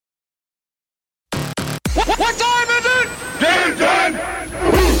What time is it? Game time!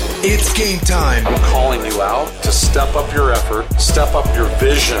 It's game time. I'm calling you out to step up your effort, step up your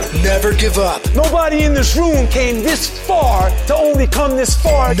vision. Never give up. Nobody in this room came this far to only come this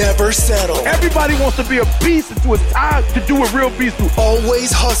far. Never settle. Everybody wants to be a beast until it's time to do what real beasts do.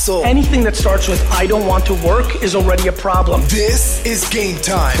 Always hustle. Anything that starts with I don't want to work is already a problem. This is Game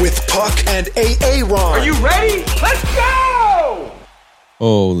Time with Puck and Aaron. Are you ready? Let's go!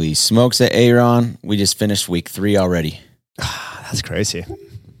 Holy smokes at Aaron. We just finished week 3 already. That's crazy.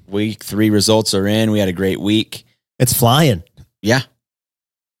 Week 3 results are in. We had a great week. It's flying. Yeah.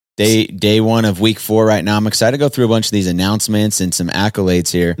 Day 1 of week 4 right now. I'm excited to go through a bunch of these announcements and some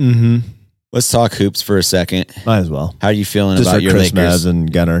accolades here. Mm-hmm. Let's talk hoops for a second. Might as well. How are you feeling Just about your Chris Lakers? Mavs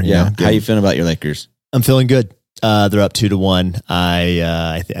and Gunner. Yeah. How are you feeling about your Lakers? I'm feeling good. They're up 2-1.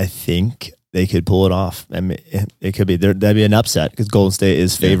 I think they could pull it off. I mean, it could be. That'd be an upset because Golden State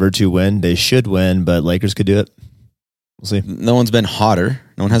is favored to win. They should win, but Lakers could do it. We'll see. No one's been hotter.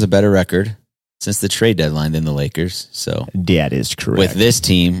 No one has a better record since the trade deadline than the Lakers. So that is correct. With this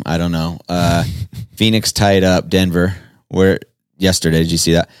team, I don't know. Phoenix tied up Denver. Yesterday? Did you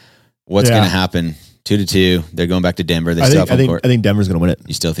see that? What's going to happen? 2-2. They're going back to Denver. They still have home court. I think Denver's going to win it.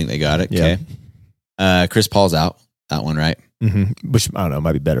 You still think they got it? Yeah. Okay. Chris Paul's out. That one, right? Mm-hmm. Which I don't know.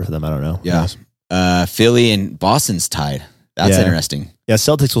 Might be better for them. I don't know. Yeah. Philly and Boston's tied. That's interesting. Yeah.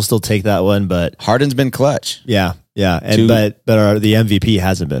 Celtics will still take that one, but Harden's been clutch. Yeah. And but the MVP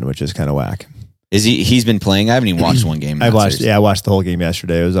hasn't been, which is kind of whack. Is he? He's been playing. I haven't even watched one game. I watched the whole game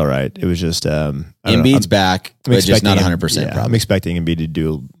yesterday. It was all right. It was just Embiid's back, but just not 100%. I'm expecting Embiid to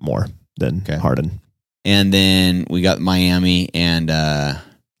do more than Harden. And then we got Miami and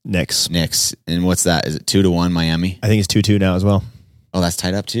Knicks. And what's that? Is it 2-1 Miami? I think it's 2-2 now as well. Oh, that's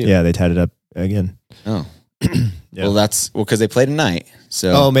tied up too. Yeah, they tied it up again. Oh, well, because they played tonight.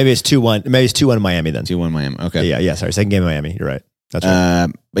 So maybe it's 2-1. Maybe it's 2-1 Miami then. 2-1 Miami. Okay. Yeah. Sorry, second game in Miami. You're right. That's right.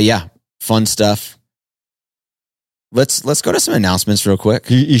 But yeah, fun stuff. Let's go to some announcements real quick.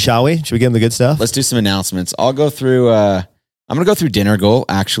 Shall we? Should we get them the good stuff? Let's do some announcements. I'll go through. I'm going to go through dinner goal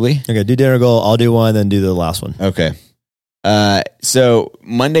actually. Okay, do dinner goal. I'll do one, then do the last one. Okay. So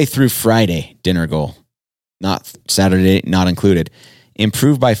Monday through Friday dinner goal, not Saturday, not included.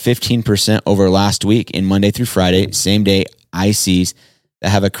 Improved by 15% over last week in Monday through Friday, same day ICs that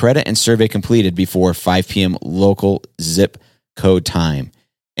have a credit and survey completed before 5 p.m. local zip code time.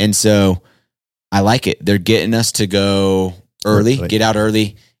 And so I like it. They're getting us to go early, get out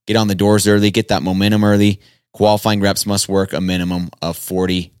early, get on the doors early, get that momentum early. Qualifying reps must work a minimum of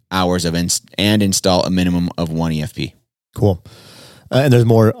 40 hours and install a minimum of 1 EFP. Cool. And there's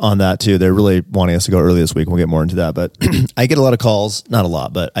more on that too. They're really wanting us to go early this week. We'll get more into that. But I get a lot of calls, not a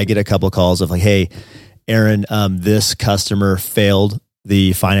lot, but I get a couple of calls of like, hey, Aaron, this customer failed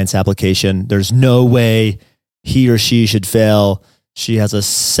the finance application. There's no way he or she should fail. She has a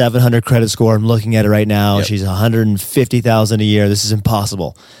 700 credit score. I'm looking at it right now. Yep. She's $150,000 a year. This is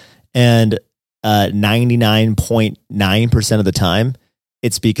impossible. And 99.9% of the time,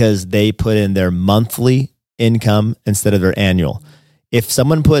 it's because they put in their monthly income instead of their annual. If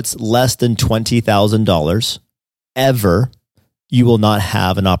someone puts less than $20,000 ever, you will not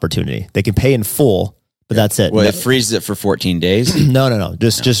have an opportunity. They can pay in full, but that's it. Well, it freezes it for 14 days. No.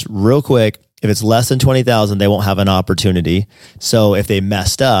 Just real quick. If it's less than 20,000, they won't have an opportunity. So if they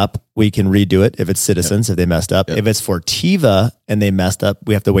messed up, we can redo it. If it's citizens, if they messed up, if it's Fortiva and they messed up,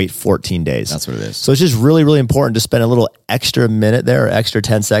 we have to wait 14 days. That's what it is. So it's just really, really important to spend a little extra minute there or extra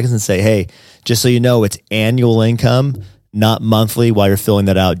 10 seconds and say, hey, just so you know, it's annual income, not monthly while you're filling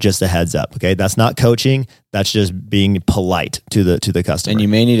that out. Just a heads up. Okay. That's not coaching. That's just being polite to the customer. And you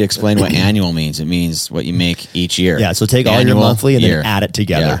may need to explain what annual means. It means what you make each year. Yeah. So take all your monthly and then add it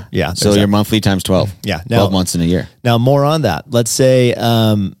together. Yeah. So your monthly times 12. Yeah. 12 months in a year. Now more on that. Let's say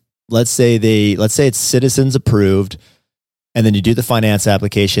it's citizens approved, and then you do the finance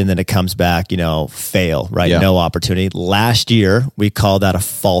application, then it comes back, fail, right? Yeah. No opportunity. Last year, we called that a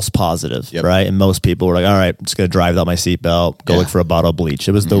false positive, right? And most people were like, all right, I'm just going to drive without my seatbelt, go look for a bottle of bleach.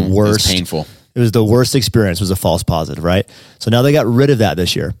 It was the worst. It was painful. It was the worst experience, was a false positive, right? So now they got rid of that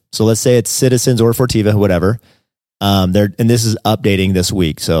this year. So let's say it's citizens or Fortiva, whatever. And this is updating this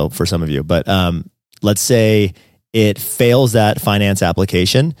week, so for some of you. But let's say it fails that finance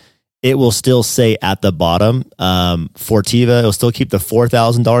application. It will still say at the bottom, Fortiva, it will still keep the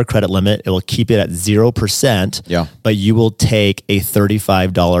 $4,000 credit limit. It will keep it at 0%, but you will take a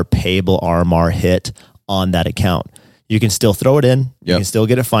 $35 payable RMR hit on that account. You can still throw it in. You can still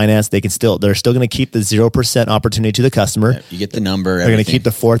get it financed. They're still going to keep the 0% opportunity to the customer. You get the number. They're going to keep the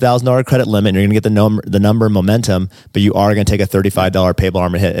 $4,000 credit limit. And you're going to get the number momentum, but you are going to take a $35 payable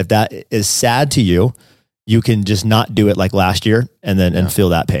RMR hit. If that is sad to you, you can just not do it like last year and then and feel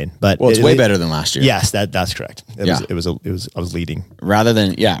that pain. But it's way better than last year. Yes, that's correct. I was leading. Rather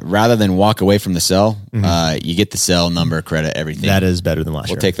than walk away from the sell, you get the sell number, credit, everything. That is better than last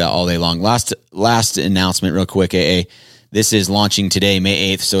year. We'll take that all day long. Last announcement real quick, AA. This is launching today,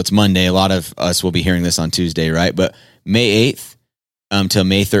 May 8th. So it's Monday. A lot of us will be hearing this on Tuesday, right? But May 8th till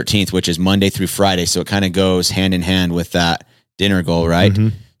May 13th, which is Monday through Friday. So it kind of goes hand in hand with that dinner goal, right?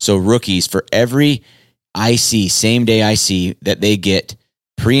 Mm-hmm. So rookies, for every IC, same day IC that they get,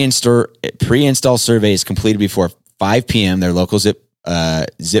 pre-install surveys completed before 5 p.m., their local zip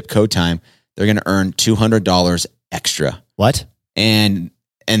code time, they're going to earn $200 extra. What? And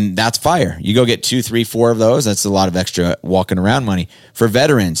that's fire. You go get 2, 3, 4 of those. That's a lot of extra walking around money. For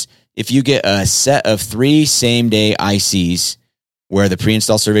veterans, if you get a set of 3 same day ICs where the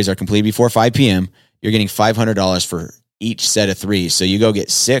pre-install surveys are completed before 5 p.m., you're getting $500 for each set of 3. So you go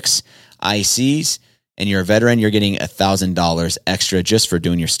get 6 ICs, and you're a veteran, you're getting $1,000 extra just for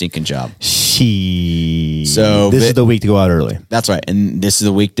doing your stinking job. So this is the week to go out early. That's right. And this is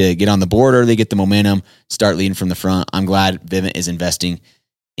the week to get on the board early, get the momentum, start leading from the front. I'm glad Vivint is investing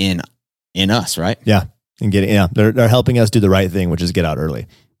in us, right? Yeah. And they're helping us do the right thing, which is get out early.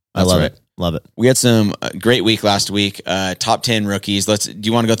 I love it. Love it. We had some great week last week. Top 10 rookies. Do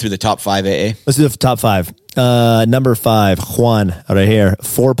you want to go through the top 5, AA? Let's do the top 5. Number 5, Juan, right here,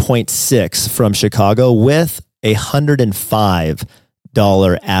 4.6 from Chicago with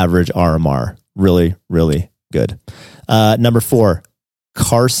 $105 average RMR. Really, really good. Number 4,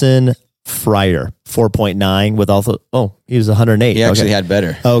 Carson Fryer, 4.9 with also, he was 108. He actually had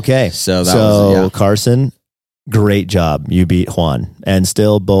better. Okay. So Carson, great job. You beat Juan, and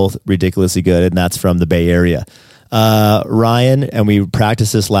still both ridiculously good. And that's from the Bay Area. Ryan, and we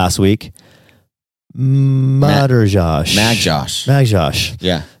practiced this last week. Magjosh.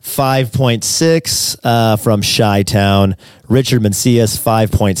 Yeah. 5.6 from Chi-Town. Richard Macias,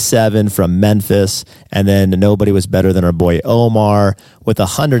 5.7 from Memphis. And then nobody was better than our boy Omar with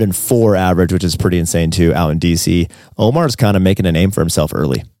 104 average, which is pretty insane too, out in DC. Omar's kind of making a name for himself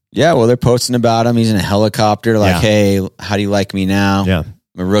early. Yeah, well, they're posting about him. He's in a helicopter. Hey, how do you like me now? Yeah.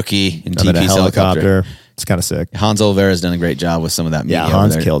 I'm a rookie in I'm in a helicopter. It's kind of sick. Hans Olivera's done a great job with some of that media. Yeah,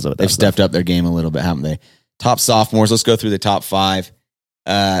 Hans kills it. They've stepped up their game a little bit, haven't they? Top sophomores. Let's go through the top 5.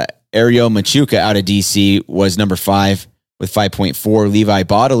 Ariel Machuca out of DC was number 5 with 5.4. Levi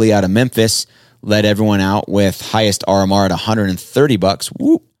Bodley out of Memphis led everyone out with highest RMR at $130.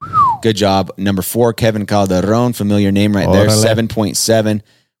 Woo. Good job. Number 4, Kevin Calderon, familiar name right there, 7.7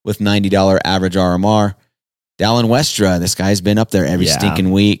 with $90 average RMR. Dallin Westra, this guy's been up there every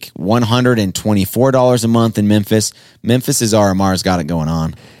stinking week. $124 a month in Memphis. Memphis's RMR's got it going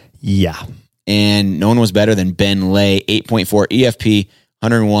on. Yeah. And no one was better than Ben Lay, 8.4 EFP,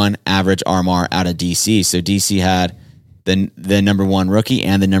 101 average RMR out of DC. So DC had the number 1 rookie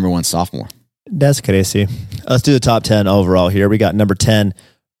and the number 1 sophomore. That's crazy. Let's do the top 10 overall here. We got number 10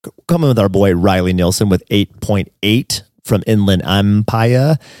 coming with our boy Riley Nielsen with 8.8 from Inland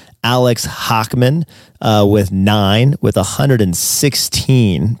Empire. Alex Hockman with 9 with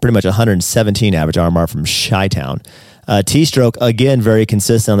 116, pretty much 117 average RMR from Chi-Town. T-Stroke, again, very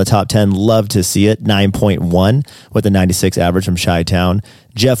consistent on the top 10. Love to see it. 9.1 with a 96 average from Chi-Town.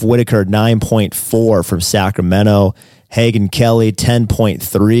 Jeff Whitaker, 9.4 from Sacramento. Hagen Kelly,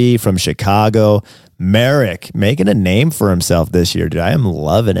 10.3 from Chicago. Merrick making a name for himself this year, dude. I am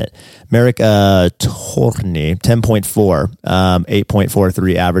loving it. Merrick Torney, 10.4,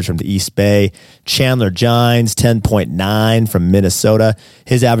 8.43 average from the East Bay. Chandler Gines, 10.9 from Minnesota.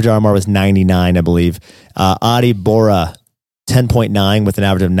 His average RMR was 99, I believe. Adi Bora, 10.9 with an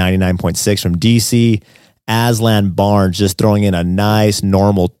average of 99.6 from DC. Aslan Barnes just throwing in a nice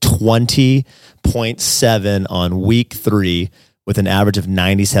normal 20.7 on week 3 with an average of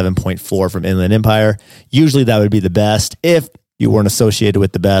 97.4 from Inland Empire. Usually that would be the best if you weren't associated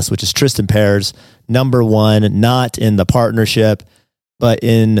with the best, which is Tristan Pears, number 1, not in the partnership, but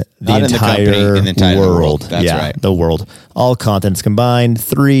in the entire world. That's right. The world. All continents combined,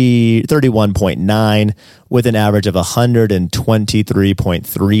 31.9 with an average of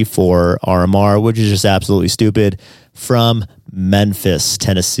 123.34 RMR, which is just absolutely stupid, from Memphis,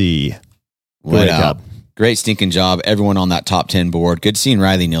 Tennessee. Great stinking job. Everyone on that top 10 board. Good seeing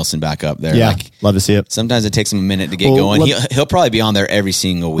Riley Nielsen back up there. Yeah, love to see it. Sometimes it takes him a minute to get going. He'll probably be on there every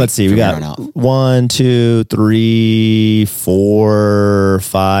single week. Let's see. We got 1, 2, 3, 4,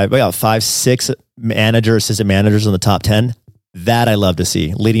 5. We got 5, 6 assistant managers on the top 10. That I love to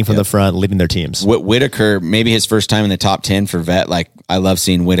see. Leading from the front, leading their teams. Whitaker, maybe his first time in the top 10 for vet. I love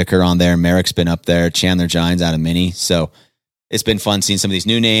seeing Whitaker on there. Merrick's been up there. Chandler Gines out of Mini. So it's been fun seeing some of these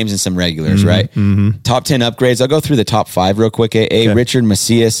new names and some regulars, right? Top 10 upgrades. I'll go through the top 5 real quick. Richard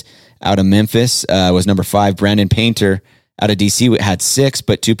Macias out of Memphis was number 5. Brandon Painter out of DC had 6,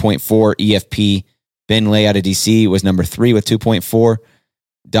 but 2.4 EFP. Ben Lay out of DC was number 3 with 2.4.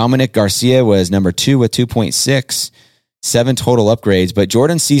 Dominic Garcia was number 2 with 2.6. 7 total upgrades. But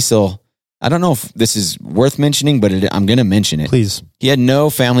Jordan Cecil, I don't know if this is worth mentioning, but I'm going to mention it. Please. He had no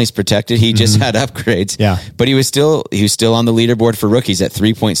families protected. He just had upgrades. Yeah. But he was still on the leaderboard for rookies at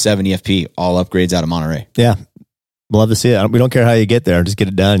 3.7 EFP, all upgrades out of Monterey. Yeah. We'll love to see it. We don't care how you get there. Just get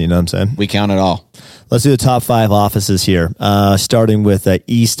it done. You know what I'm saying? We count it all. Let's do the top 5 offices here. Starting with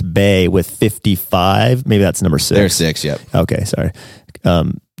East Bay with 55. Maybe that's number 6. They're 6, yep. Okay, sorry.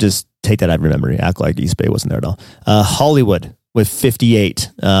 Just take that out of your memory. Act like East Bay wasn't there at all. Hollywood with 58,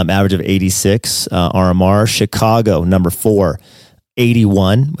 average of 86 RMR. Chicago, number 4,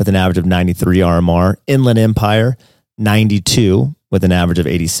 81 with an average of 93 RMR. Inland Empire, 92 with an average of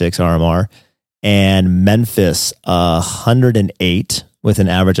 86 RMR. And Memphis, 108 with an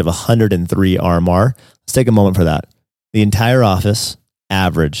average of 103 RMR. Let's take a moment for that. The entire office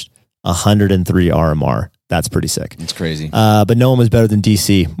averaged 103 RMR. That's pretty sick. It's crazy. But no one was better than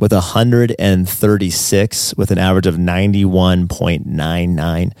DC with 136 with an average of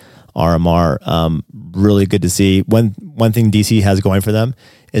 91.99 RMR. Really good to see. One thing DC has going for them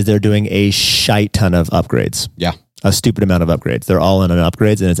is they're doing a shite ton of upgrades. Yeah. A stupid amount of upgrades. They're all in on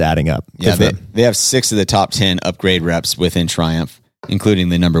upgrades and it's adding up. Yeah, they have 6 of the top 10 upgrade reps within Triumph, including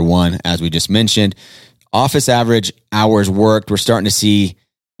the number 1, as we just mentioned. Office average hours worked. We're starting to see,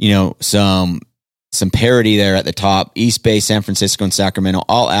 some parity there at the top. East Bay, San Francisco, and Sacramento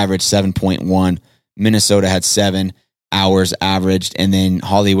all averaged 7.1. Minnesota had 7 hours averaged, and then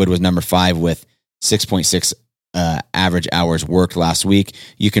Hollywood was number 5 with 6.6 average hours worked last week.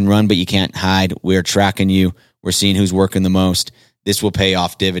 You can run, but you can't hide. We're tracking you. We're seeing who's working the most. This will pay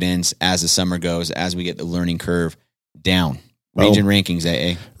off dividends as the summer goes, as we get the learning curve down. Region rankings,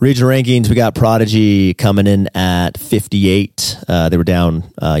 AA. Region rankings, we got Prodigy coming in at 58. They were down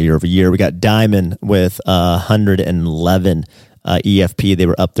year over year. We got Diamond with 111 EFP. They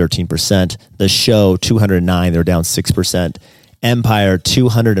were up 13%. The Show, 209. They were down 6%. Empire,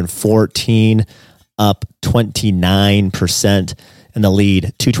 214, up 29%. And the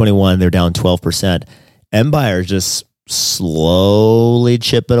Lead, 221. They're down 12%. Empire just slowly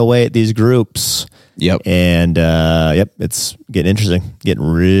chipping away at these groups. Yep. And it's getting interesting, getting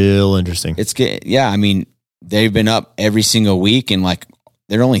real interesting. I mean, they've been up every single week, and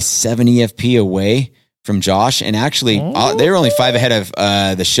they're only 7 EFP away from Josh, and actually they were only 5 ahead of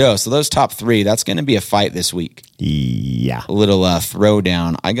the Show. So those top 3, that's going to be a fight this week. Yeah, a little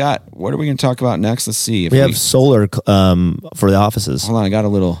throwdown. What are we going to talk about next? Let's see. We have solar for the offices. Hold on, I got a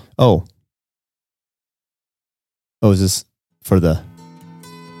little. Is this for the?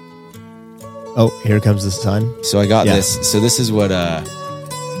 Oh, here comes the sun. So I got this. So this is what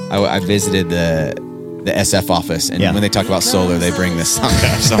I visited the SF office, and when they talk about solar, they bring this song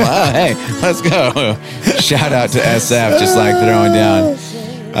up. So hey, let's go! Shout out to SF, just throwing down.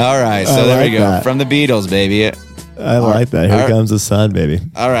 All right, so there we go. That. From the Beatles, baby. I like that. Here comes the sun, baby.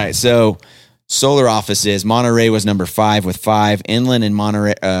 All right, so solar offices. Monterey was number 5 with 5. Inland and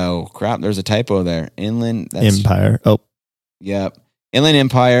Monterey. Oh crap! There's a typo there. Inland Empire. Oh, yep. Inland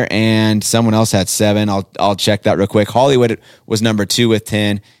Empire and someone else had 7. I'll check that real quick. Hollywood was number 2 with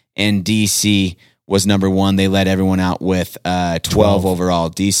 10, and DC was number 1. They led everyone out with 12 overall.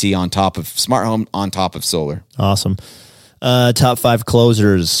 DC on top of Smart Home, on top of solar. Awesome. Top 5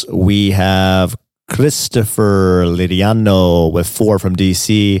 closers. We have Christopher Liriano with 4 from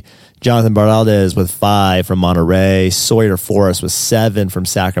DC. Jonathan Baraldez with 5 from Monterey. Sawyer Forrest with 7 from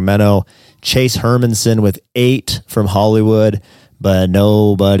Sacramento. Chase Hermanson with 8 from Hollywood. But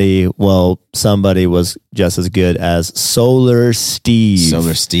somebody was just as good as Solar Steve.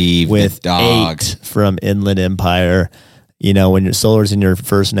 Solar Steve with the dog 8 from Inland Empire. When your Solar's in your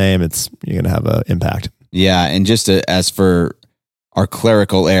first name, you're going to have an impact. Yeah, and just as for our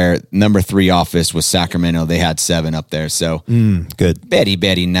clerical error, number 3 office was Sacramento. They had 7 up there. So good.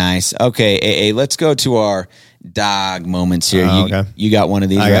 Betty, nice. Okay, AA, let's go to our dog moments here. Okay. You got one of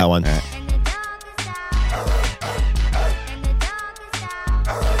these, I got one. All right.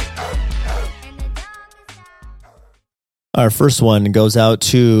 Our first one goes out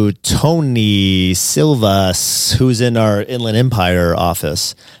to Tony Silvas, who's in our Inland Empire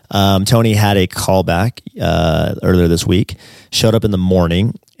office. Tony had a callback earlier this week, showed up in the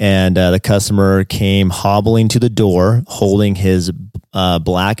morning, and the customer came hobbling to the door holding his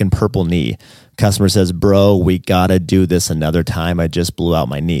black and purple knee. Customer says, "Bro, we got to do this another time. I just blew out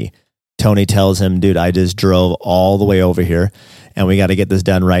my knee." Tony tells him, dude, I just drove all the way over here and we got to get this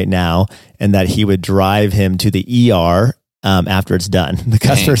done right now. And that he would drive him to the ER after it's done. The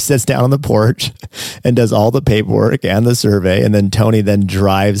customer sits down on the porch and does all the paperwork and the survey. And then Tony then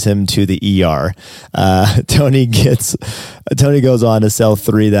drives him to the ER. Tony goes on to sell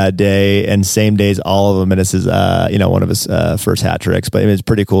 3 that day and same days, all of them. And this is, one of his first hat tricks, but it's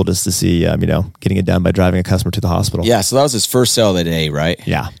pretty cool just to see, getting it done by driving a customer to the hospital. Yeah. So that was his first sale of the day, right?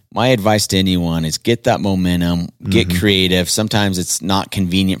 Yeah. My advice to anyone is get that momentum, get creative. Sometimes it's not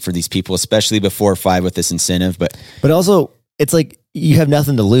convenient for these people, especially before 5 with this incentive, but also it's like you have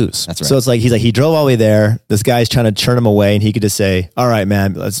nothing to lose. That's right. So it's like, he drove all the way there. This guy's trying to turn him away and he could just say, all right,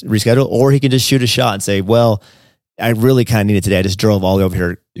 man, let's reschedule. Or he can just shoot a shot and say, well, I really kind of need it today. I just drove all the way over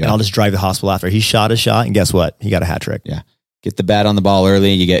here and I'll just drive to the hospital after. He shot a shot and guess what? He got a hat trick. Yeah. Get the bat on the ball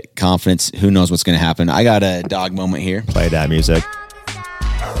early. You get confidence. Who knows what's going to happen? I got a dog moment here. Play that music.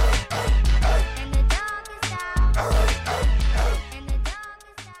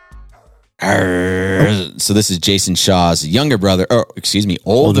 So this is Jason Shaw's older brother,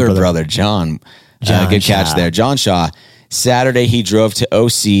 John. Good catch there. John Shaw. Saturday, he drove to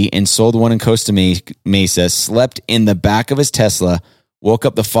OC and sold one in Costa Mesa, slept in the back of his Tesla, woke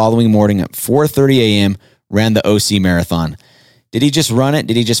up the following morning at 4:30 a.m., ran the OC marathon. Did he just run it?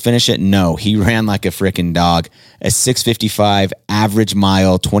 Did he just finish it? No, he ran like a freaking dog. A 6:55 average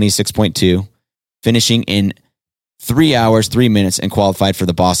mile, 26.2, finishing in 3 hours, 3 minutes, and qualified for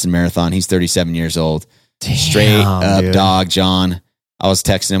the Boston Marathon. He's 37 years old. Straight up dude. Dog, John. I was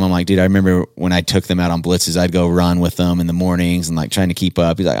texting him. I'm like, dude, I remember when I took them out on blitzes, I'd go run with them in the mornings and like trying to keep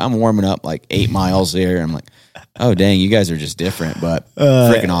up. He's like, I'm warming up like 8 miles here. I'm like, oh, dang, you guys are just different, but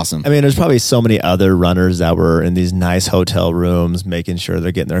freaking awesome. I mean, there's probably so many other runners that were in these nice hotel rooms, making sure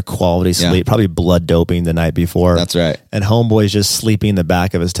they're getting their quality sleep, probably blood doping the night before. That's right. And homeboy's just sleeping in the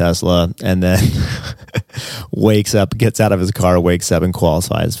back of his Tesla and then wakes up, gets out of his car, wakes up and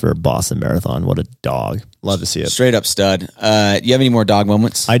qualifies for a Boston Marathon. What a dog. Love to see it. Straight up stud. You have any more dog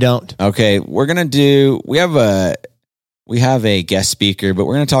moments? I don't. Okay, we have a guest speaker, but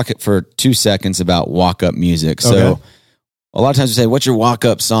we're going to talk for 2 seconds about walk-up music. So a lot of times we say, what's your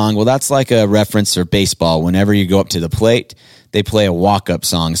walk-up song? Well, that's like a reference for baseball. Whenever you go up to the plate, they play a walk-up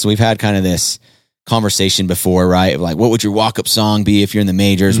song. So we've had kind of this conversation before, right? Like, what would your walk-up song be if you're in the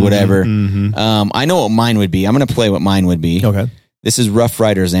majors, whatever? I know what mine would be. I'm going to play what mine would be. Okay. This is Rough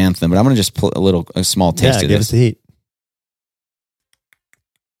Riders Anthem, but I'm going to just put a small taste of give this. us the heat.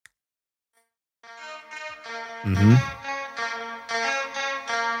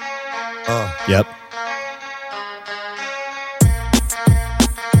 Yep.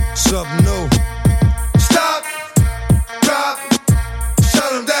 Something new. Stop, drop,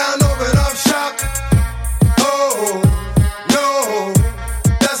 shut them down, open up shop. Oh, no,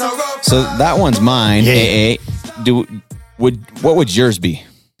 that's how rough. So that one's mine. AA. What would yours be?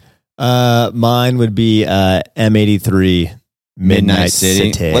 Mine would be M83 Midnight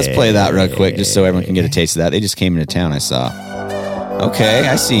City. Let's play that real quick just so everyone can get a taste of that. They just came into town, I saw. Okay,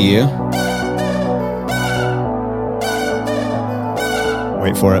 I see you.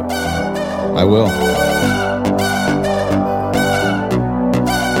 Wait for it. I will.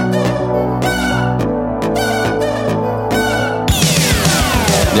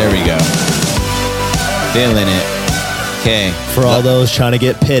 There we go. Feeling it. Okay. For all those trying to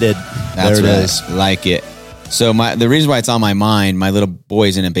get pitted. That's there it right. is. Like it. So the reason why it's on my mind, my little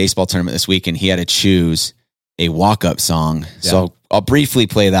boy's in a baseball tournament this week and he had to choose a walk-up song. Yeah. So I'll briefly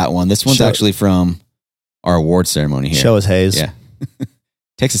play that one. This one's actually from our award ceremony here. Show us Hayes. Yeah.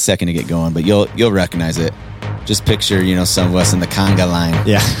 Takes a second to get going, but you'll recognize it. Just picture, some of us in the conga line.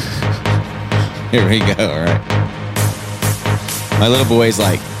 Yeah. Here we go. All right. My little boy's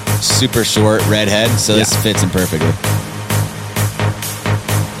like super short, redhead, so this fits him perfectly.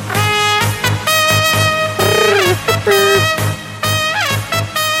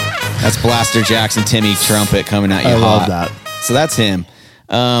 That's Blaster Jackson, Timmy Trumpet coming at you hot. I love that. So that's him.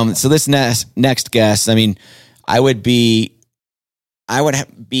 So this next guest, I would be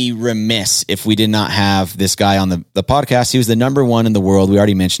remiss if we did not have this guy on the podcast. He was the number 1 in the world. We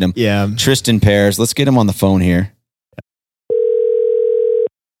already mentioned him. Yeah. Tristan Pears. Let's get him on the phone here.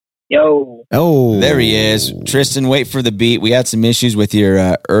 Yo. Oh. There he is. Tristan, wait for the beat. We had some issues with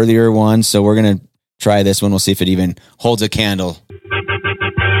your earlier one, so we're going to try this one. We'll see if it even holds a candle.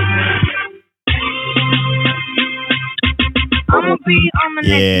 I'm going to be on the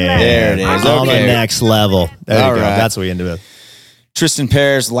next level. There it is. On the next level. There you go. Right. That's what we ended with. Tristan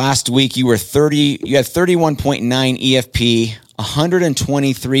Pears, last week you had 31.9 EFP,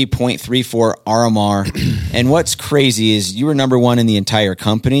 123.34 RMR. And what's crazy is you were number 1 in the entire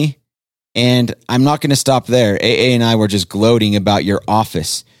company. And I'm not going to stop there. AA and I were just gloating about your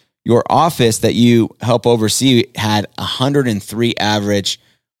office. Your office that you help oversee had 103 average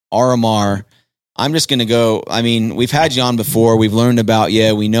RMR. I'm just going to go. I mean, we've had you on before. We've learned about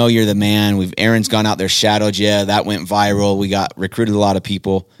you. We know you're the man. Aaron's gone out there, shadowed you. That went viral. We got recruited a lot of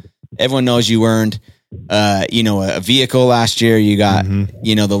people. Everyone knows you earned, a vehicle last year. You got,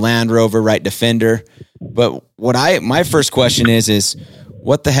 the Land Rover, right, Defender. But my first question is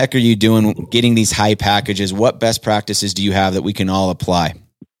what the heck are you doing getting these high packages? What best practices do you have that we can all apply?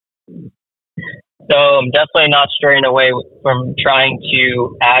 So I'm definitely not straying away from trying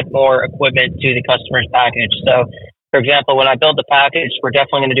to add more equipment to the customer's package. So, for example, when I build the package, we're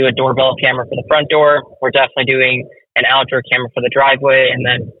definitely going to do a doorbell camera for the front door. We're definitely doing an outdoor camera for the driveway. And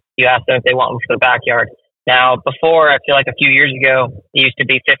then you ask them if they want one for the backyard. Now, before, I feel like a few years ago, it used to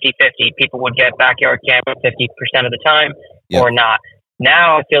be 50-50. People would get backyard camera 50% of the time or not.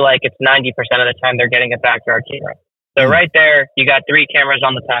 Now, I feel like it's 90% of the time they're getting a backyard camera. So right there, you got 3 cameras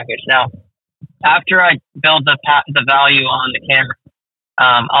on the package. Now, after I build the value on the camera,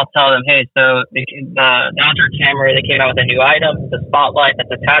 I'll tell them, hey, so the outdoor camera, they came out with a new item, the spotlight that's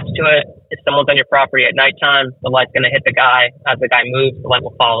attached to it. If someone's on your property at nighttime, the light's going to hit the guy. As the guy moves, the light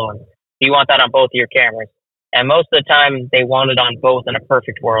will follow him. So you want that on both of your cameras. And most of the time, they want it on both in a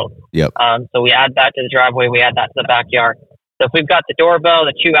perfect world. Yep. So we add that to the driveway. We add that to the backyard. So if we've got the doorbell,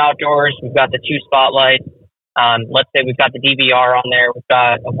 the 2 outdoors, we've got the 2 spotlights. Let's say we've got the DVR on there. We've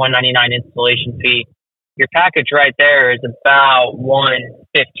got a $199 installation fee. Your package right there is about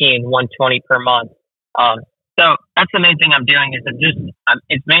 $115, $120 per month. So that's the main thing I'm doing is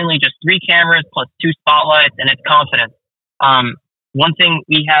it's mainly just 3 cameras plus 2 spotlights, and it's confidence. One thing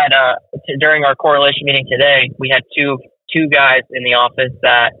we had during our correlation meeting today, we had two guys in the office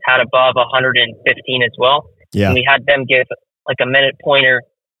that had above 115 as well. Yeah. And we had them give like a minute pointer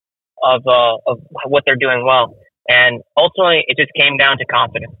of what they're doing well. And ultimately, it just came down to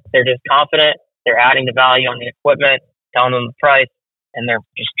confidence. They're just confident. They're adding the value on the equipment, telling them the price, and they're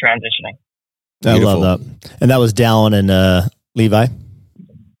just transitioning. I love that. And that was Dallin and Levi?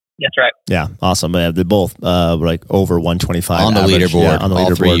 That's right. Yeah, awesome. They both were like over 125 on the average. leaderboard. Yeah, on the all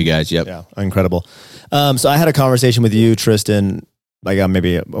leaderboard. 3 of you guys. Yep. Yeah, incredible. So I had a conversation with you, Tristan, like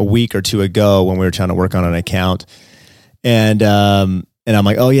maybe a week or 2 ago when we were trying to work on an account. And I'm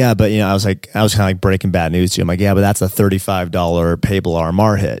like, oh yeah, but I was kind of like breaking bad news to you. I'm like, yeah, but that's a $35 payable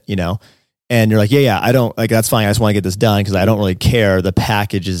RMR hit, And you're like, yeah, I don't like, that's fine. I just want to get this done because I don't really care. The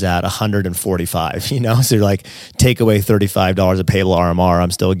package is at 145, So you're like, take away $35 of payable RMR.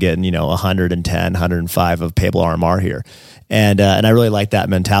 I'm still getting, 110, 105 of payable RMR here. And I really like that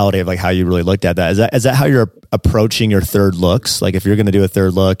mentality of like how you really looked at that. Is that how you're approaching your third looks? Like if you're going to do a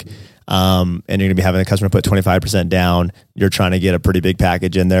third look, and you're going to be having the customer put 25% down, you're trying to get a pretty big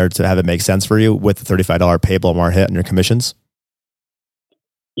package in there to have it make sense for you with the $35 payable RMR hit on your commissions?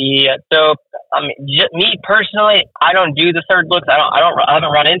 Yeah. So, me personally, I don't do the third looks. I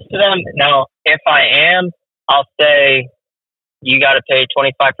haven't run into them. Now, if I am, I'll say you got to pay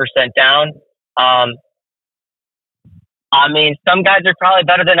 25% down. Some guys are probably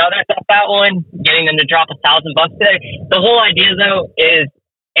better than others at that one, getting them to drop $1,000 today. The whole idea though is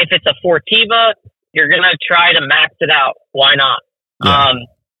if it's a Fortiva, you're going to try to max it out. Why not? Yeah.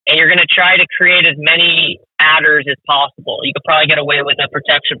 And you're going to try to create as many adders as possible. You could probably get away with a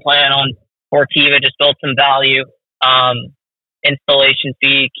protection plan on Fortiva, just build some value, installation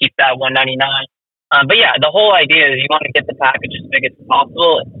fee, keep that $199. But yeah, the whole idea is you want to get the package as big as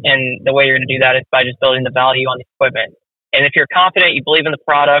possible. And the way you're going to do that is by just building the value on the equipment. And if you're confident, you believe in the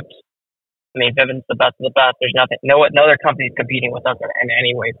product, Vivint's the best of the best. There's no other company's competing with us in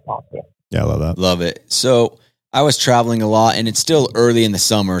any way possible. Yeah, I love that. Love it. So I was traveling a lot and it's still early in the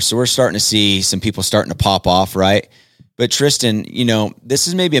summer. So we're starting to see some people starting to pop off, right? But Tristan, this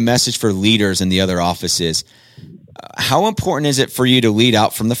is maybe a message for leaders in the other offices. How important is it for you to lead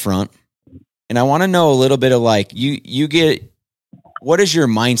out from the front? And I want to know a little bit of like, what is your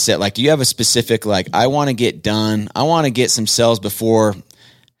mindset? Like, do you have a specific, like, I want to get done. I want to get some sales before.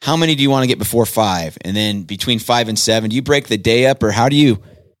 How many do you want to get before 5? And then between 5 and 7, do you break the day up, or how do you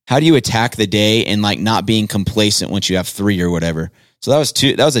attack the day and like not being complacent once you have 3 or whatever? So that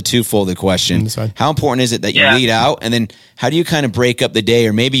was a two-folded question. How important is it that you lead out? And then how do you kind of break up the day,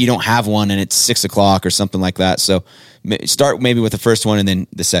 or maybe you don't have one and it's 6 o'clock or something like that? So start maybe with the first one and then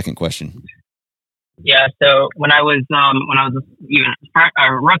the second question. Yeah. So when I was even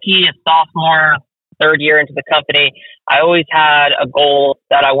a rookie, a sophomore, 3rd year into the company, I always had a goal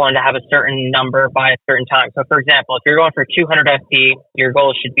that I wanted to have a certain number by a certain time. So for example, if you're going for 200 FT, your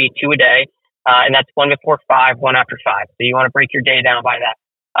goal should be 2 a day. And that's 1 before 5, 1 after 5. So you want to break your day down by that.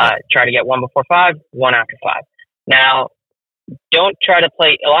 Try to get one before 5, one after 5. Now, don't try to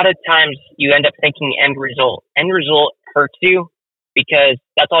play. A lot of times you end up thinking end result. End result hurts you because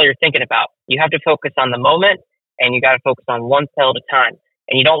that's all you're thinking about. You have to focus on the moment, and you got to focus on one sale at a time.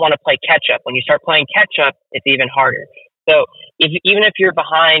 And you don't want to play catch up. When you start playing catch up, it's even harder. So even if you're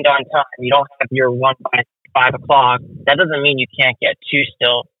behind on time, you don't have your one by 5 o'clock, that doesn't mean you can't get 2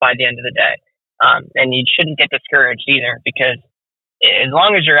 still by the end of the day. And you shouldn't get discouraged either, because as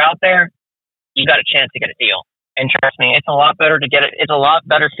long as you're out there, you got a chance to get a deal. And trust me, it's a lot better to get it. It's a lot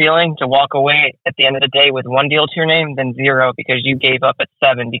better feeling to walk away at the end of the day with 1 deal to your name than 0 because you gave up at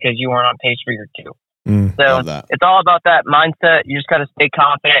 7 because you weren't on pace for your 2. So it's all about that mindset. You just got to stay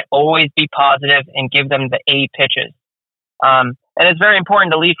confident, always be positive, and give them the A pitches. And it's very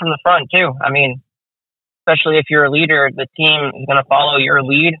important to lead from the front too. I mean, especially if you're a leader, the team is going to follow your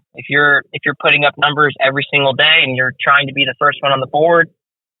lead. If you're putting up numbers every single day and you're trying to be the first one on the board,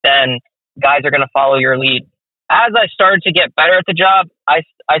 then guys are going to follow your lead. As I started to get better at the job, I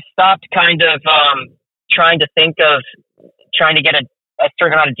stopped kind of trying to think of trying to get a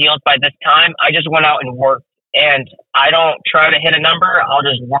certain amount of deals by this time. I just went out and worked, and I don't try to hit a number. I'll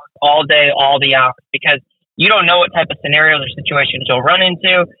just work all day, all the hours, because you don't know what type of scenarios or situations you'll run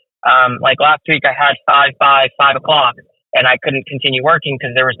into. Like last week, I had 5 by 5 o'clock, and I couldn't continue working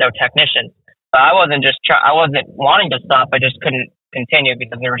because there was no technician. But I wasn't wanting to stop. I just couldn't continue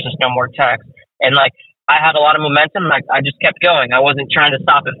because there was just no more techs. And like, I had a lot of momentum. Like, I just kept going. I wasn't trying to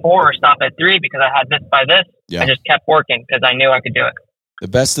stop at 4 or stop at 3 because I had this by this. Yeah. I just kept working because I knew I could do it. The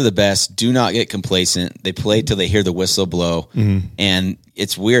best of the best do not get complacent. They play till they hear the whistle blow. Mm-hmm. And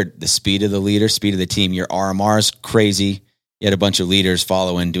it's weird. The speed of the leader, speed of the team. Your RMR is crazy. You had a bunch of leaders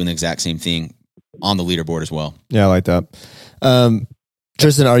following, doing the exact same thing on the leaderboard as well. Yeah, I like that.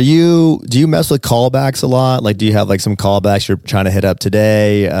 Tristan, do you mess with callbacks a lot? Like, do you have like some callbacks you're trying to hit up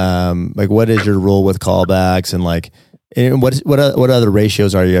today? Like, what is your rule with callbacks, and like, what other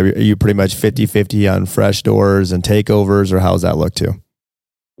ratios are you? Are you pretty much 50-50 on fresh doors and takeovers, or how does that look too?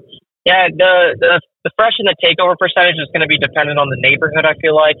 Yeah, the fresh and the takeover percentage is going to be dependent on the neighborhood. I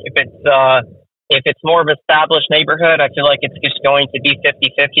feel like if it's more of an established neighborhood, I feel like it's just going to be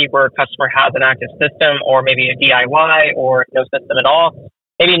 50-50 where a customer has an active system or maybe a DIY or no system at all.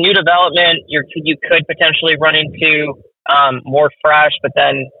 Maybe new development, you could potentially run into more fresh, but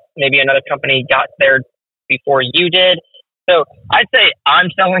then maybe another company got there before you did. So I'd say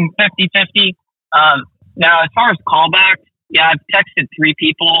I'm selling 50-50. Now, as far as callbacks, yeah, I've texted 3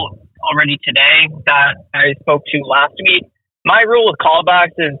 people already today that I spoke to last week. My rule with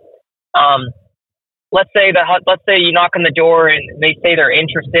callbacks is, let's say you knock on the door and they say they're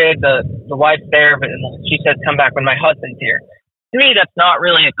interested. The wife's there, but she says, "Come back when my husband's here." To me, that's not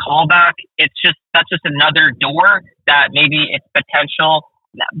really a callback. That's just another door that maybe it's potential.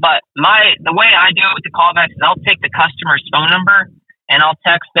 But the way I do it with the callbacks is I'll take the customer's phone number and I'll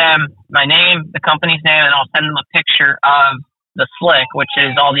text them my name, the company's name, and I'll send them a picture of the Slick, which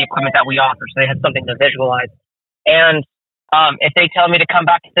is all the equipment that we offer, so they have something to visualize. And if they tell me to come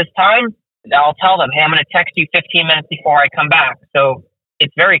back at this time, I'll tell them, "Hey, I'm going to text you 15 minutes before I come back." So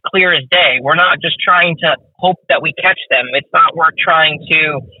it's very clear as day. We're not just trying to hope that we catch them. It's not we're trying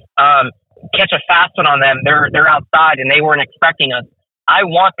to catch a fast one on them. They're outside and they weren't expecting us. I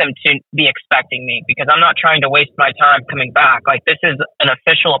want them to be expecting me because I'm not trying to waste my time coming back. Like, this is an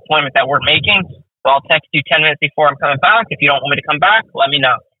official appointment that we're making. So I'll text you 10 minutes before I'm coming back. If you don't want me to come back, let me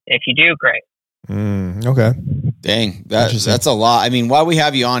know. If you do, great. Okay. Dang, that's a lot. I mean, while we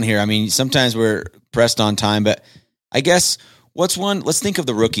have you on here, I mean, sometimes we're pressed on time, but I guess let's think of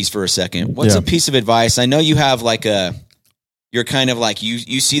the rookies for a second. What's a piece of advice? I know you have like you're kind of like,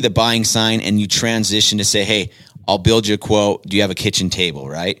 you see the buying sign and you transition to say, "Hey, I'll build you a quote. Do you have a kitchen table?"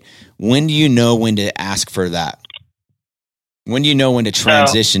 Right? When do you know when to ask for that? When do you know when to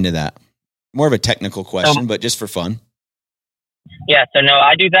transition to that? More of a technical question, but just for fun. Yeah, so no,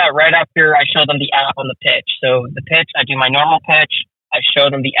 I do that right after I show them the app on the pitch. So the pitch, I do my normal pitch. I show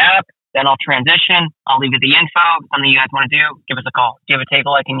them the app. Then I'll transition. I'll leave you the info. Something you guys want to do, give us a call. Do you have a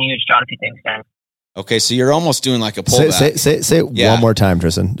table I can use? Jot a few things down. Okay, so you're almost doing like a pullback. Say it one more time,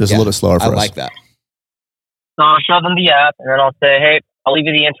 Tristan. Just a little slower for us. I like that. So I'll show them the app, and then I'll say, "Hey, I'll leave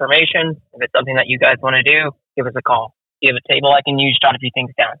you the information. If it's something that you guys want to do, give us a call. Do you have a table I can use? Jot a few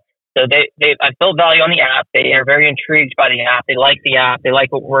things down." So I've built value on the app. They are very intrigued by the app. They like the app. They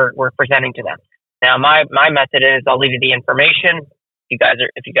like what we're presenting to them. Now, my method is I'll leave you the information.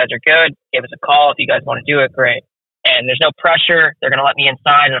 If you guys are good, give us a call. If you guys want to do it, great. And there's no pressure. They're going to let me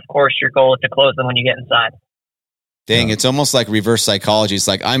inside. And of course, your goal is to close them when you get inside. Dang, it's almost like reverse psychology. It's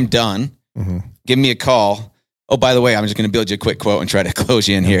like, I'm done. Mm-hmm. Give me a call. Oh, by the way, I'm just going to build you a quick quote and try to close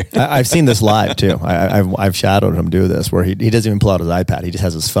you in here. I've seen this live too. I've shadowed him do this where he doesn't even pull out his iPad. He just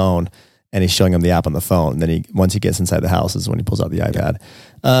has his phone and he's showing him the app on the phone. And then once he gets inside the house is when he pulls out the iPad.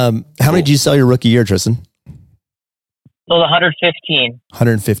 How many did you sell your rookie year, Tristan? Sold 115.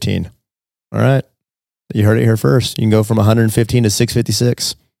 115. All right. You heard it here first. You can go from 115 to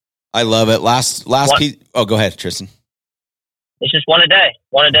 656. I love it. Last piece. Oh, go ahead, Tristan. It's just one a day.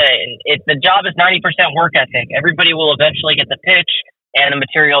 And the job is 90% work ethic. Everybody will eventually get the pitch and the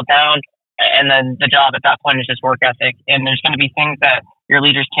material down, and then the job at that point is just work ethic. And there's going to be things that your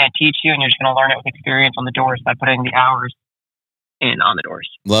leaders can't teach you, and you're just going to learn it with experience on the doors by putting the hours in on the doors.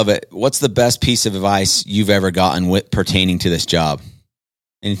 Love it. What's the best piece of advice you've ever gotten pertaining to this job?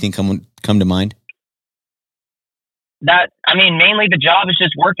 Anything come to mind? Mainly the job is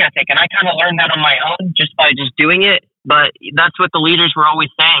just work ethic, and I kind of learned that on my own just by just doing it. But that's what the leaders were always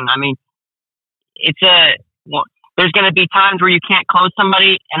saying. There's going to be times where you can't close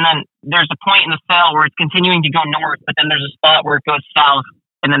somebody, and then there's a point in the sale where it's continuing to go north, but then there's a spot where it goes south,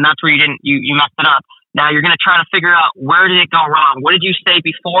 and then that's where you messed it up. Now you're going to try to figure out, where did it go wrong? What did you say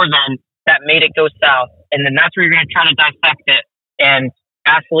before then that made it go south? And then that's where you're going to try to dissect it and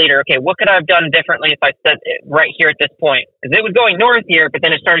ask the leader, okay, what could I have done differently if I said it right here at this point? Because it was going north here, but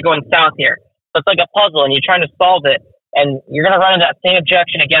then it started going south here. So it's like a puzzle, and you're trying to solve it, and you're going to run into that same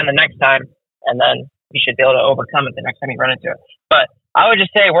objection again the next time, and then you should be able to overcome it the next time you run into it. But I would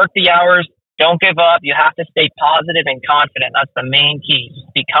just say, work the hours, don't give up. You have to stay positive and confident. That's the main key.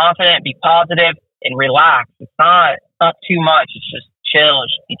 Just be confident, be positive, and relax. It's not too much. It's just chill.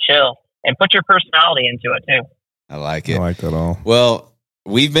 Just be chill, and put your personality into it too. I like it. I like that all. Well,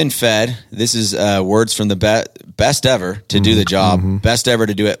 we've been fed. This is words from the best ever to do the job. Mm-hmm. Best ever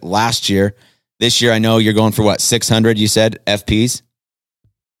to do it last year. This year, I know you're going for 600, you said, FPs?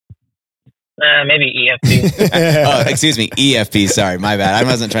 Maybe EFP. Oh, excuse me, EFP. Sorry, my bad. I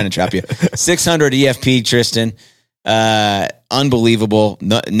wasn't trying to trap you. 600 EFP, Tristan. Unbelievable.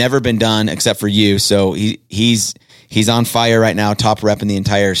 Never been done except for you. So he's on fire right now, top rep in the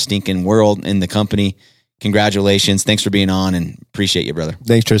entire stinking world in the company. Congratulations. Thanks for being on, and appreciate you, brother.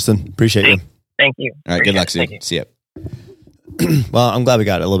 Thanks, Tristan. Appreciate you. Thank you. All right, good luck, Sue. See you. Well, I'm glad we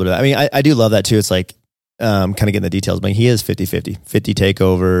got a little bit of that. I mean, I do love that too. It's like kind of getting the details, but he is 50-50, 50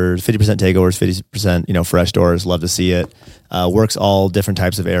 takeovers, 50% takeovers, 50%, fresh doors. Love to see it. Works all different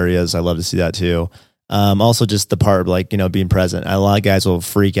types of areas. I love to see that too. Also just the part of being present. A lot of guys will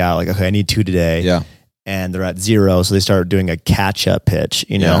freak out like, okay, I need 2 today. Yeah. And they're at 0. So they start doing a catch up pitch,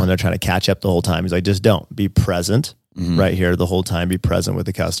 and they're trying to catch up the whole time. He's like, just don't be present. Mm-hmm. Right here the whole time, be present with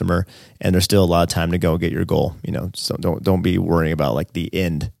the customer, and there's still a lot of time to go get your goal, so don't be worrying about the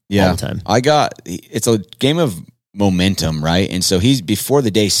end all the time. It's a game of momentum, right? And so before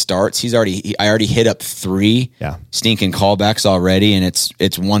the day starts, I already hit up 3 stinking callbacks already, and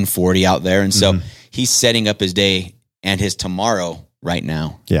it's 140 out there. And so he's setting up his day and his tomorrow right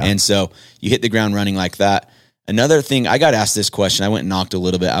now. Yeah. And so you hit the ground running like that. Another thing, I got asked this question. I went and knocked a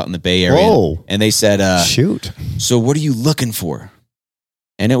little bit out in the Bay Area. Whoa. And they said, shoot. So what are you looking for?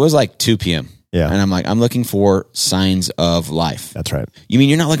 And it was 2 p.m. Yeah. And I'm like, I'm looking for signs of life. That's right. You mean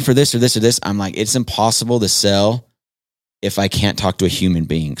you're not looking for this or this or this? I'm like, it's impossible to sell if I can't talk to a human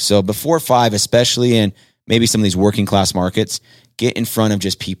being. So before 5, especially in maybe some of these working class markets, get in front of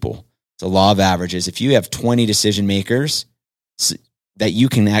just people. It's a law of averages. If you have 20 decision makers that you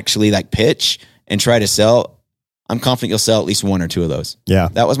can actually pitch and try to sell, I'm confident you'll sell at least 1 or 2 of those. Yeah.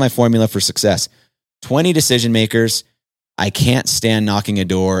 That was my formula for success. 20 decision makers. I can't stand knocking a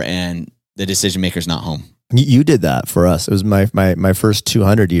door and the decision maker's not home. You did that for us. It was my first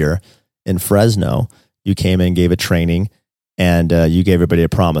 200 year in Fresno. You came in, gave a training, and you gave everybody a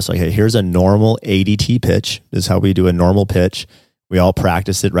promise. Like, hey, here's a normal ADT pitch. This is how we do a normal pitch. We all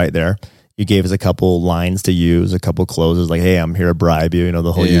practiced it right there. You gave us a couple lines to use, a couple closes, like, hey, I'm here to bribe you,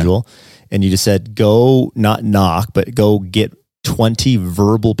 the whole usual. And you just said, go not knock, but go get 20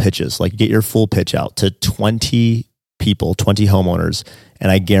 verbal pitches. Get your full pitch out to 20 people, 20 homeowners, and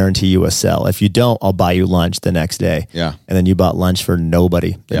I guarantee you a sell. If you don't, I'll buy you lunch the next day. Yeah. And then you bought lunch for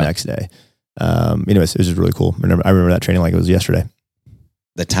nobody the next day. Anyways, it was just really cool. I remember that training like it was yesterday.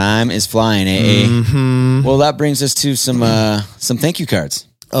 The time is flying, AA. Mm-hmm. Well, that brings us to some thank you cards.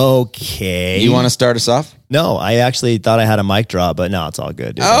 Okay. You want to start us off? No, I actually thought I had a mic drop, but no, it's all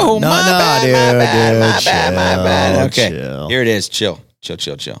good. Dude. Oh, my bad. Okay, chill. Here it is. Chill.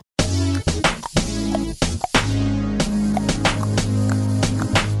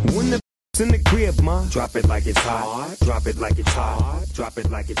 When the in the crib, ma, drop it like it's hot. Drop it like it's hot. Drop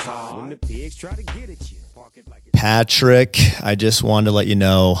it like it's hot. When the pigs try to get at you, park it like it's Patrick, I just wanted to let you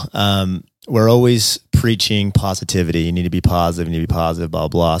know, we're always preaching positivity. You need to be positive. You need to be positive, blah,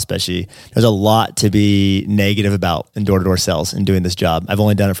 blah. Especially there's a lot to be negative about in door-to-door sales and doing this job. I've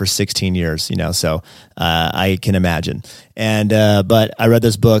only done it for 16 years, so I can imagine. And but I read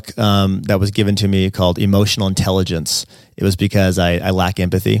this book that was given to me called Emotional Intelligence. It was because I lack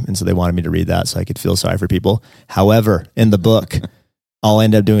empathy, and so they wanted me to read that so I could feel sorry for people. However, in the book, all I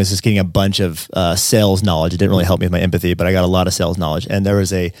ended up doing is just getting a bunch of sales knowledge. It didn't really help me with my empathy, but I got a lot of sales knowledge. And there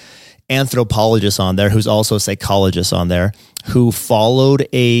was a anthropologist on there who's also a psychologist on there who followed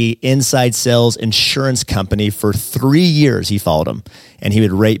a inside sales insurance company for 3 years. He followed them, and he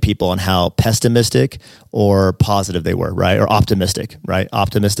would rate people on how pessimistic or positive they were, right? Or optimistic, right?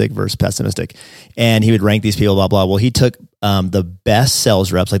 Optimistic versus pessimistic. And he would rank these people, blah, blah. Well, he took the best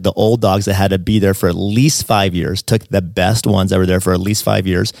sales reps, like the old dogs that had to be there for at least 5 years, took the best ones that were there for at least 5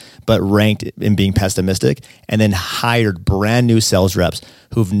 years, but ranked in being pessimistic, and then hired brand new sales reps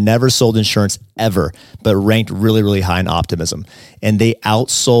who've never sold insurance ever, but ranked really, really high in optimism. And they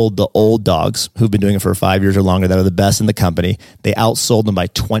outsold the old dogs who've been doing it for 5 years or longer that are the best in the company. They outsold them by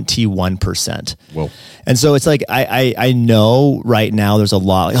 21%. Whoa. And so it's like, I know right now there's a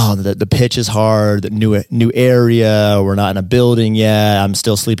lot, like, the pitch is hard, the new area, we're not in a building yet, I'm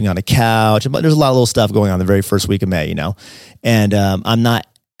still sleeping on a couch. But there's a lot of little stuff going on the very first week of May, And I'm not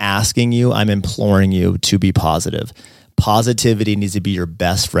asking you, I'm imploring you to be positive. Positivity needs to be your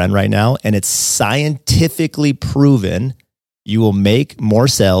best friend right now. And it's scientifically proven you will make more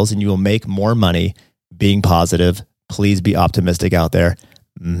sales and you will make more money being positive. Please be optimistic out there.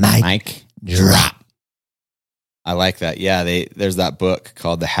 Mike drop. I like that. Yeah, there's that book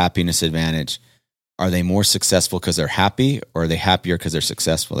called The Happiness Advantage. Are they more successful because they're happy, or are they happier because they're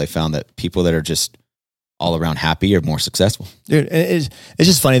successful? They found that people that are just all around happy are more successful. Dude, it's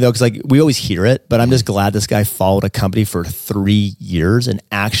just funny though, because we always hear it, but I'm just glad this guy followed a company for 3 years and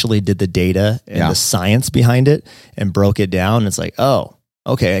actually did the data and the science behind it and broke it down. And it's like, oh,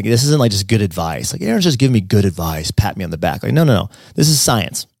 okay, this isn't like just good advice. Like Aaron's just giving me good advice, pat me on the back. Like, no. This is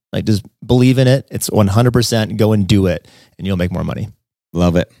science. Like, just believe in it. It's 100%. Go and do it, and you'll make more money.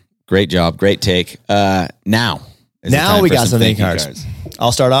 Love it. Great job. Great take. Now we got some thank you cards.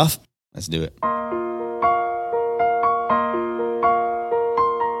 I'll start off. Let's do it.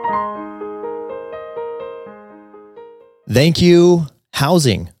 Thank you,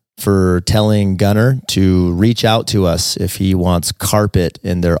 Housing, for telling Gunner to reach out to us if he wants carpet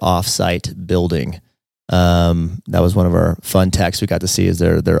in their offsite building. That was one of our fun texts we got to see, is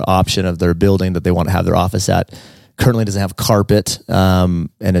their option of their building that they want to have their office at currently doesn't have carpet, and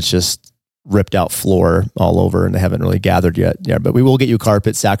it's just ripped out floor all over, and they haven't really gathered yet. Yeah, but we will get you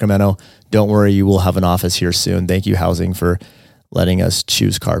carpet, Sacramento. Don't worry, you will have an office here soon. Thank you, Housing, for letting us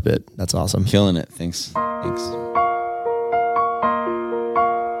choose carpet. That's awesome. Killing it. Thanks.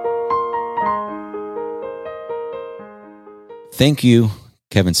 Thank you,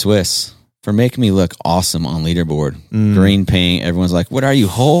 Kevin Swiss, for making me look awesome on leaderboard. Green paint. Everyone's like, what are you,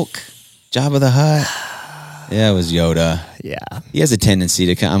 Hulk? Jabba the Hutt? Yeah, it was Yoda. Yeah. He has a tendency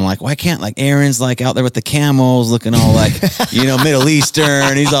to come. I'm like, why can't, like, Aaron's like out there with the camels looking all like, Middle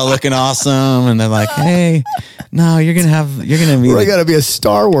Eastern. He's all looking awesome. And they're like, hey, no, you're going to be. We're going to be a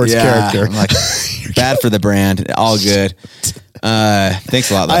Star Wars character. I'm like, bad for the brand. All good.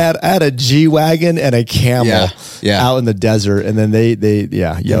 Thanks a lot. Though. I had a G-Wagon and a camel out in the desert, and then they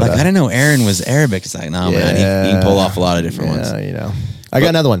Yoda. Like, I didn't know Aaron was Arabic. It's like, no, man, he can pull off a lot of different ones. I got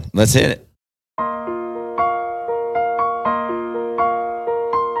another one. Let's hit it.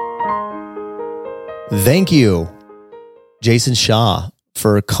 Thank you, Jason Shaw,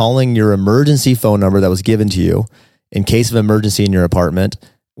 for calling your emergency phone number that was given to you in case of emergency in your apartment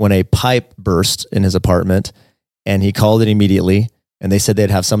when a pipe burst in his apartment. And he called it immediately, and they said they'd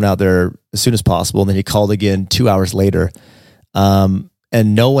have someone out there as soon as possible. And then he called again 2 hours later,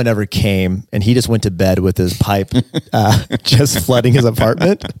 and no one ever came. And he just went to bed with his pipe just flooding his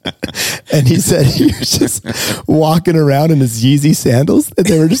apartment. And he said he was just walking around in his Yeezy sandals, and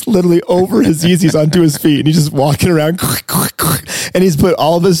they were just literally over his Yeezys onto his feet. And he's just walking around, and he's put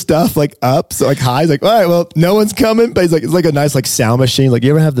all of his stuff like up, so like high. He's like, all right, well, no one's coming, but he's like, it's like a nice like sound machine. Like,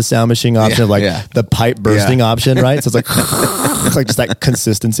 you ever have the sound machine option of like the pipe bursting option, right? So it's like just that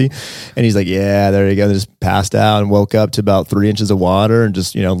consistency. And he's like, yeah, there you go. They just passed out and woke up to about 3 inches of water and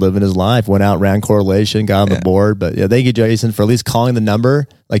just living his life. Went out, ran correlation, got on the board. But thank you, Jason, for at least calling the number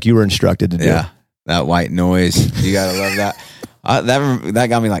like you were instructed to do. Yeah, that white noise. You gotta love that. That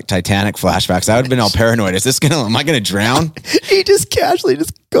got me like Titanic flashbacks. I would have been all paranoid. Am I gonna drown? He just casually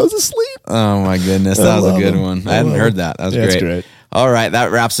just goes to sleep. Oh my goodness, that was a good one. I hadn't heard that. That was great. Great. All right,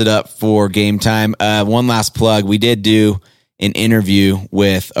 that wraps it up for game time. One last plug. We did do an interview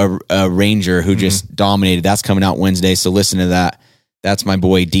with a ranger who just dominated. That's coming out Wednesday. So listen to that. That's my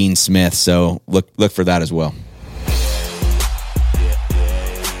boy Dean Smith. So look for that as well.